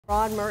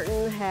Rod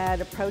Merton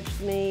had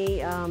approached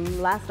me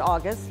last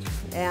August,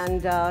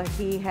 and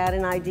he had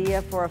an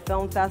idea for a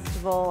film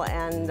festival,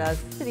 and the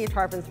city of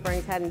Tarpon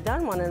Springs hadn't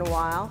done one in a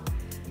while.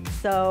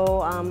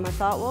 So I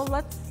thought, well,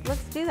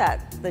 let's do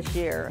that this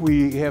year.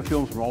 We have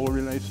films from all over the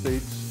United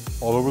States,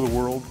 all over the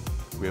world.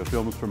 We have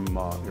films from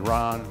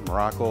Iran,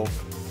 Morocco,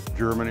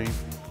 Germany,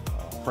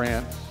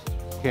 France,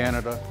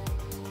 Canada.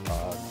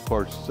 Of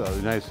course, the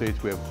United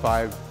States, we have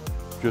 5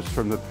 just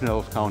from the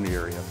Pinellas County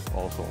area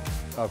also.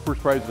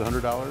 First prize is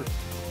 $100,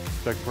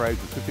 second prize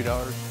is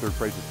 $50, third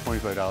prize is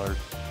 $25, and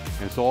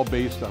it's all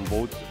based on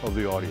votes of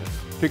the audience.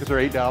 Tickets are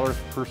 $8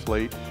 per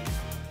slate,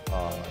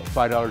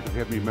 $5 if you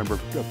have to be a member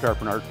of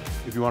Tarpon Arts.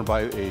 If you want to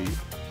buy an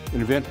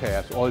event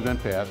pass, all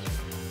event pass,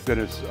 then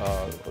it's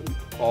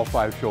all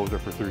 5 shows are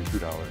for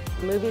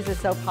 $32. Movies are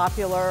so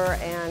popular,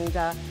 and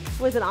it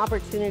was an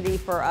opportunity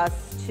for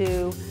us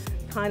to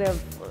kind of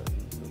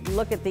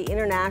look at the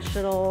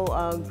international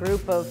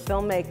group of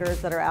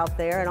filmmakers that are out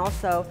there, and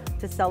also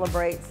to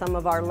celebrate some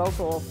of our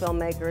local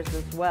filmmakers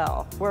as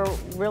well. We're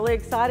really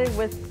excited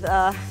with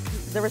the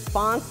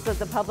response that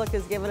the public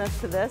has given us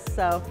to this,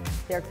 so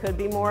there could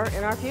be more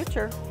in our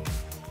future.